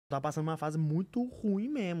tava passando uma fase muito ruim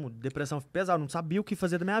mesmo. Depressão pesada, não sabia o que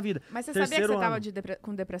fazer da minha vida. Mas você Terceiro sabia que você ano. tava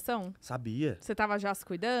com depressão? Sabia. Você tava já se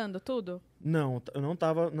cuidando, tudo? Não,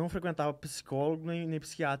 eu não frequentava psicólogo nem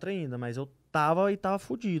psiquiatra ainda, mas eu tava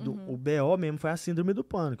fudido. Uhum. O BO mesmo foi a síndrome do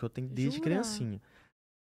pânico, que eu tenho desde Jura? criancinha.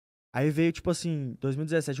 Aí veio, tipo assim,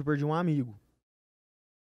 2017 eu perdi um amigo.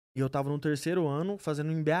 E eu tava no terceiro ano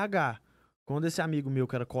fazendo em BH. Quando esse amigo meu,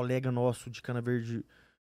 que era colega nosso de Cana Verde,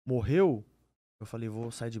 morreu, eu falei,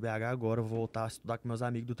 vou sair de BH agora, vou voltar a estudar com meus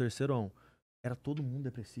amigos do terceiro ano. Era todo mundo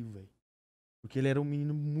depressivo, velho. Porque ele era um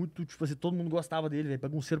menino muito, tipo assim, todo mundo gostava dele, velho.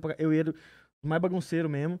 Bagunceiro pra... Eu era o mais bagunceiro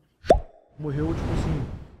mesmo. Morreu, tipo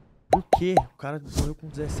assim, por quê? O cara morreu com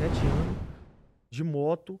 17 anos, de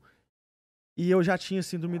moto. E eu já tinha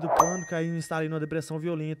síndrome do pânico, aí me instalei numa depressão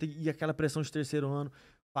violenta e aquela pressão de terceiro ano.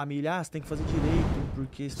 Família, você tem que fazer direito,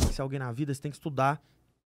 porque você tem que ser alguém na vida, você tem que estudar.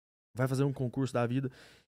 Vai fazer um concurso da vida.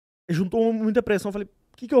 E juntou muita pressão, eu falei,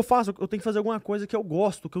 o que eu faço? Eu tenho que fazer alguma coisa que eu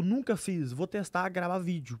gosto, que eu nunca fiz. Vou testar, gravar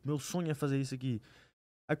vídeo. Meu sonho é fazer isso aqui.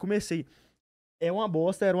 Aí comecei. Era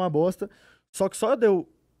uma bosta. Só que só de eu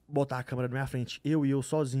botar a câmera na minha frente, eu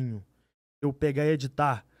sozinho, eu pegar e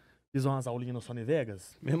editar, fiz umas aulinhas no Sony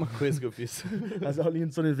Vegas. Mesma coisa que eu fiz. As aulinhas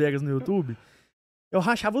do Sony Vegas no YouTube. Eu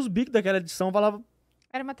rachava os bicos daquela edição, falava,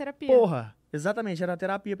 Era uma terapia. porra, exatamente, era uma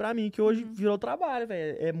terapia pra mim, que hoje Uhum. virou trabalho,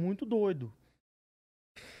 velho. É muito doido.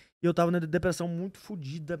 E eu tava na depressão muito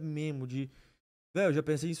fodida mesmo, de... Velho, eu já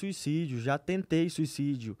pensei em suicídio, já tentei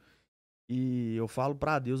suicídio. E eu falo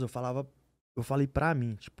pra Deus, eu falei pra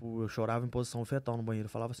mim, tipo, eu chorava em posição fetal no banheiro.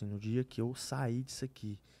 Eu falava assim, no dia que eu sair disso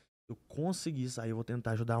aqui, eu consegui sair, eu vou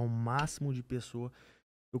tentar ajudar o máximo de pessoa.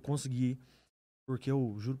 Eu consegui, porque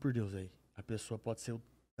eu juro por Deus, velho, a pessoa pode ser o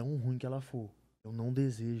tão ruim que ela for. Eu não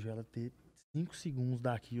desejo ela ter 5 segundos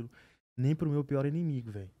daquilo, nem pro meu pior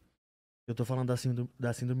inimigo, velho. Eu tô falando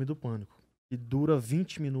da síndrome do pânico, que dura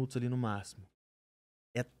 20 minutos ali no máximo.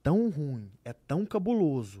 É tão ruim, é tão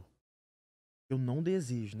cabuloso. Eu não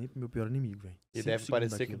desejo nem pro meu pior inimigo, velho. E 5 deve segundos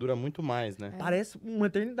parecer que daquilo. dura muito mais, né? Parece uma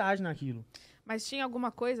eternidade naquilo. Mas tinha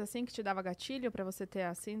alguma coisa assim que te dava gatilho pra você ter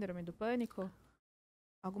a síndrome do pânico?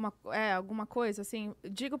 Alguma coisa assim?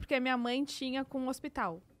 Digo porque minha mãe tinha com o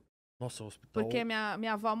hospital. Nossa, o hospital... Porque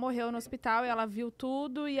minha avó morreu no hospital e ela viu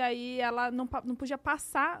tudo e aí ela não podia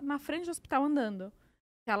passar na frente do hospital andando.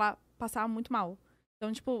 Ela passava muito mal.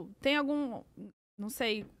 Então, tipo, tem algum... Não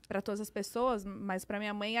sei pra todas as pessoas, mas pra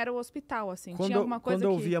minha mãe era o hospital, assim. Tinha alguma coisa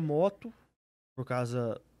quando eu que... via moto, por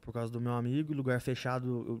causa do meu amigo, lugar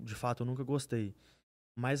fechado, de fato, eu nunca gostei.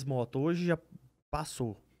 Mas moto, hoje já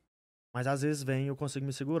passou. Mas às vezes vem e eu consigo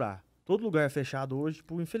me segurar. Todo lugar fechado hoje,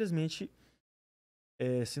 tipo, infelizmente,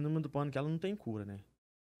 síndrome do pânico, ela não tem cura, né?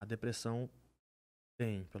 A depressão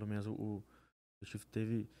tem, pelo menos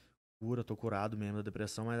teve cura, tô curado mesmo da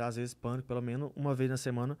depressão, mas às vezes pânico, pelo menos uma vez na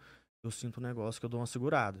semana, eu sinto um negócio que eu dou uma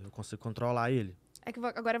segurada, eu consigo controlar ele. É que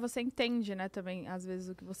agora você entende, né, também, às vezes,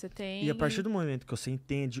 o que você tem. E a partir do momento que você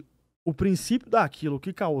entende o princípio daquilo, o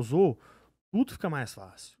que causou, tudo fica mais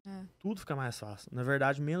fácil. É. Tudo fica mais fácil. Na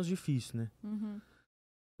verdade, menos difícil, né? Uhum.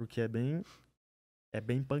 Porque é bem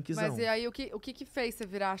punkzão. Mas e aí, o que fez você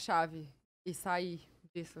virar a chave e sair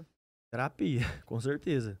disso? Terapia, com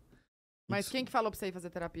certeza. Mas Isso. quem que falou pra você ir fazer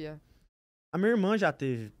terapia? A minha irmã já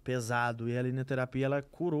teve pesado e ela ir na terapia, ela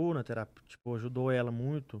curou na terapia, tipo, ajudou ela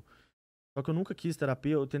muito. Só que eu nunca quis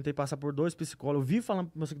terapia, eu tentei passar por 2 psicólogos. Eu vi falando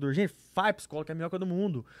pro meu seguidor, gente, faz psicólogo, que é a melhor coisa do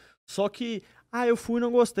mundo. Só que, eu fui e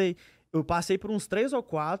não gostei. Eu passei por uns 3 ou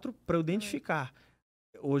 4 pra eu identificar.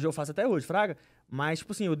 Hoje eu faço até hoje, fraga. Mas,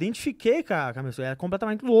 tipo assim, eu identifiquei com a minha pessoa. Ela é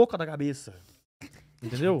completamente louca da cabeça.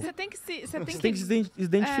 Entendeu? Você tem que se... Você tem que se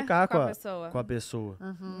identificar com pessoa. com a pessoa.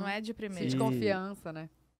 Não é de primeira. De confiança, né?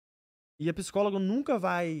 E a psicóloga nunca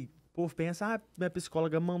vai... O povo pensa, minha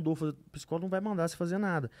psicóloga mandou fazer... A psicóloga não vai mandar você fazer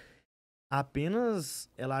nada. Apenas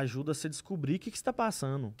ela ajuda você a descobrir o que você tá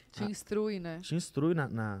passando. Te instrui, né? Te instrui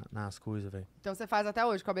nas coisas, velho. Então você faz até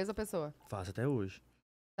hoje com a mesma pessoa? Faço até hoje.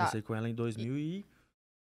 Tá. Comecei com ela em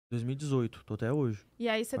 2018. Tô até hoje. E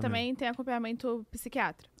aí você Tá também tem acompanhamento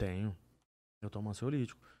psiquiatra? Tenho. Eu tomo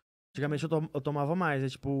ansiolítico. Antigamente eu tomava mais. É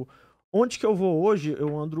tipo, onde que eu vou hoje,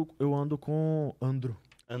 eu ando com... Andro.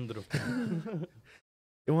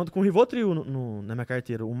 Eu ando com Rivotril na minha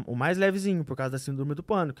carteira. O mais levezinho, por causa da síndrome do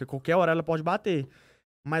pânico. Porque qualquer hora ela pode bater.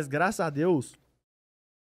 Mas, graças a Deus,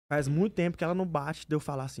 faz muito tempo que ela não bate de eu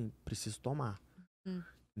falar assim, preciso tomar.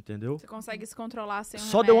 Entendeu? Você consegue se controlar sem um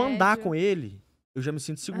Só de eu remédio? andar com ele, eu já me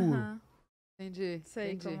sinto seguro. Aham. Entendi.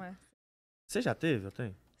 Sei entendi. como é. Você já teve? Eu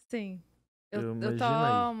tenho. Sim. Eu Eu imagino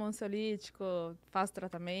tomo ansiolítico, faço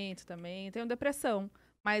tratamento também. Tenho depressão,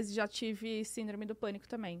 mas já tive síndrome do pânico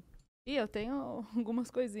também. E eu tenho algumas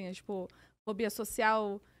coisinhas, tipo, fobia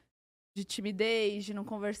social, de timidez, de não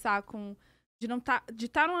conversar com... De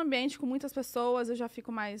estar num ambiente com muitas pessoas, eu já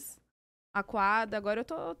fico mais acuada. Agora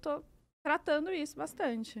eu tô tratando isso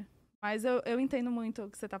bastante. Mas eu entendo muito o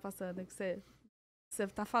que você tá passando, o que você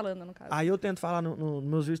tá falando, no caso. Aí eu tento falar nos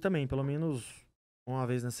meus vídeos também, pelo menos uma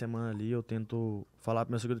vez na semana ali, eu tento falar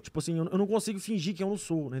pro meu seguidor. Tipo assim, eu não consigo fingir que eu não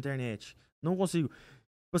sou na internet. Não consigo.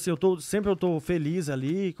 Tipo assim, sempre eu tô feliz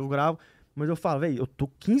ali, que eu gravo, mas eu falo, velho, eu tô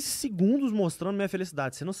 15 segundos mostrando minha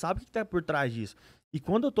felicidade. Você não sabe o que tá por trás disso. E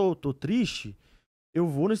quando eu tô triste, eu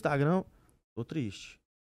vou no Instagram, tô triste.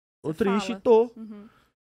 Tô Você triste fala. e tô. Uhum.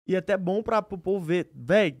 E é até bom pro povo ver.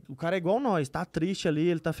 Véi, o cara é igual nós, tá triste ali,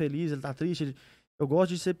 ele tá feliz, ele tá triste. Eu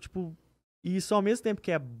gosto de ser, tipo... E isso ao mesmo tempo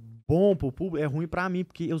que é bom pro público, é ruim pra mim,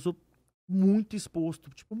 porque eu sou muito exposto,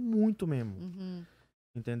 tipo, muito mesmo. Uhum.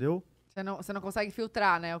 Entendeu? Você não consegue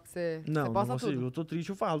filtrar, né? O que você Não posta consigo. tudo. Eu tô triste,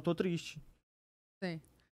 eu falo, tô triste. Sim.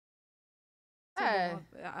 Isso É. bom,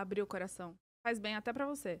 abrir o coração. Faz bem até pra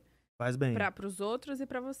você. Faz bem. Pros outros e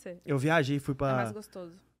pra você. Eu viajei, fui É pra... mais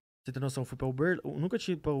gostoso. Você tem noção, fui pra Uberlândia. Eu nunca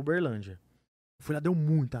tinha ido pra Uberlândia. Fui lá, deu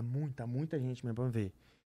muita gente mesmo pra me ver.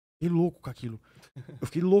 Fiquei louco com aquilo. Eu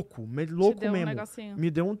fiquei louco, louco Te deu um mesmo. negocinho.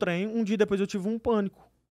 Me deu um trem, um dia depois eu tive um pânico.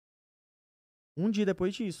 Um dia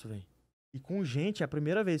depois disso, velho. E com gente, é a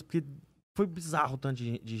primeira vez, porque foi bizarro o tanto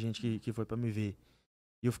de gente que foi pra me ver.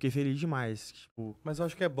 E eu fiquei feliz demais. Tipo, Mas eu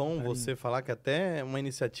acho que é bom você falar que até é uma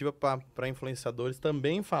iniciativa pra influenciadores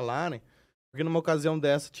também falarem, porque numa ocasião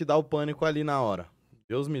dessa te dá o pânico ali na hora.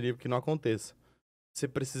 Deus me livre que não aconteça. Você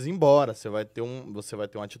precisa ir embora, você vai ter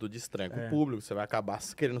uma atitude estranha com o público, você vai acabar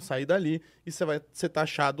querendo sair dali e você vai ser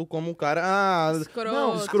taxado como um cara,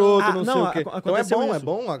 escroto, não sei o quê. Então é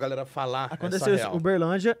bom a galera falar aconteceu isso.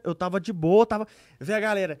 Uberlândia, eu tava de boa, Vê a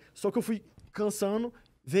galera, só que eu fui cansando,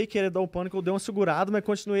 veio querer dar um pânico, eu dei uma segurada, mas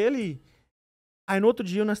continuei ali. Aí no outro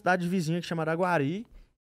dia, na cidade vizinha que chama Araguari,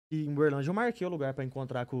 e em Uberlândia eu marquei o lugar pra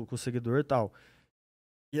encontrar com o seguidor e tal.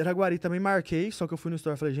 E Araguari também marquei, só que eu fui no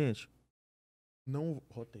store e falei, gente, não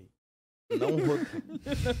rotei.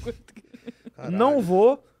 Não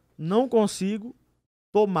vou, não consigo,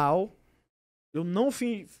 tô mal, eu não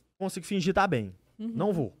consigo fingir tá bem. Uhum.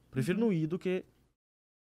 Não vou. Prefiro não ir do que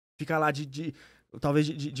ficar lá talvez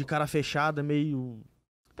de cara fechada, meio...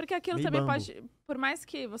 Porque aquilo meio também bambo. pode, por mais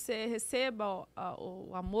que você receba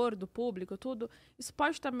o amor do público, tudo, isso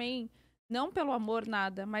pode também, não pelo amor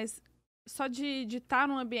nada, mas só de estar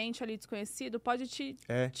num ambiente ali desconhecido, pode te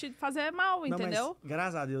fazer mal, Não, entendeu? mas,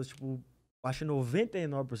 graças a Deus, tipo, acho que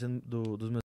 99% dos meus